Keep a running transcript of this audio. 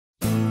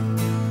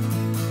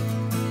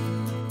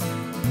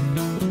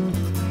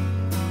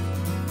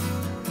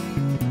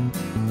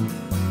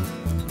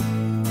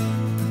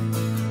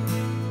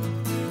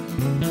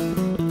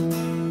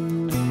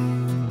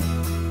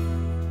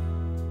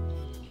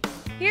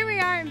Here we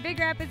are in Big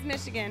Rapids,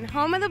 Michigan,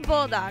 home of the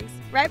Bulldogs.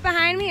 Right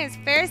behind me is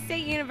Ferris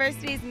State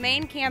University's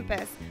main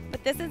campus,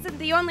 but this isn't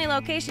the only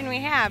location we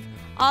have.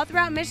 All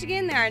throughout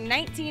Michigan, there are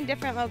 19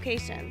 different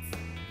locations.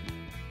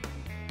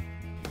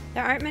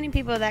 There aren't many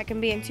people that can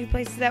be in two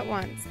places at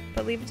once,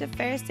 but leave it to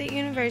Ferris State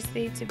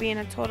University to be in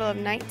a total of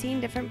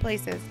 19 different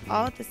places,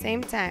 all at the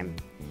same time.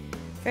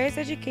 Ferris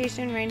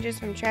education ranges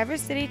from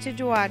Traverse City to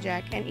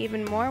Dowagiac and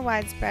even more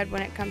widespread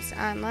when it comes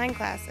to online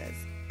classes.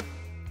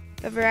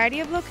 The variety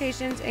of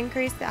locations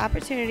increase the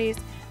opportunities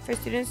for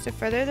students to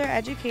further their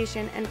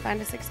education and find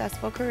a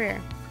successful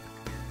career.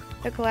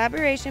 The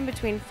collaboration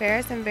between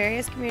Ferris and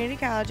various community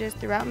colleges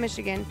throughout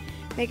Michigan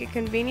make it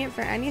convenient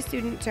for any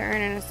student to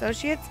earn an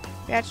associate's,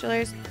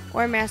 bachelor's,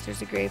 or master's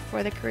degree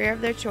for the career of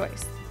their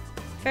choice.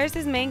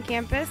 Ferris's main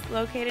campus,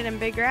 located in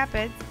Big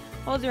Rapids,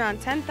 holds around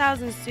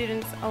 10,000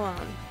 students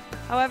alone.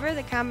 However,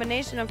 the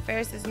combination of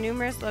Ferris's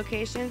numerous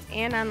locations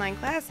and online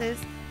classes,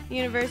 the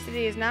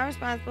university is now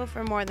responsible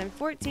for more than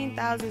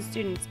 14,000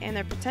 students and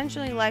their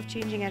potentially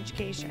life-changing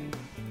education.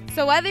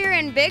 So whether you're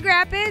in Big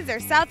Rapids or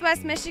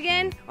Southwest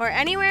Michigan or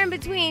anywhere in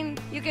between,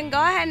 you can go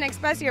ahead and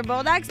express your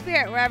Bulldog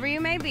spirit wherever you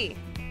may be.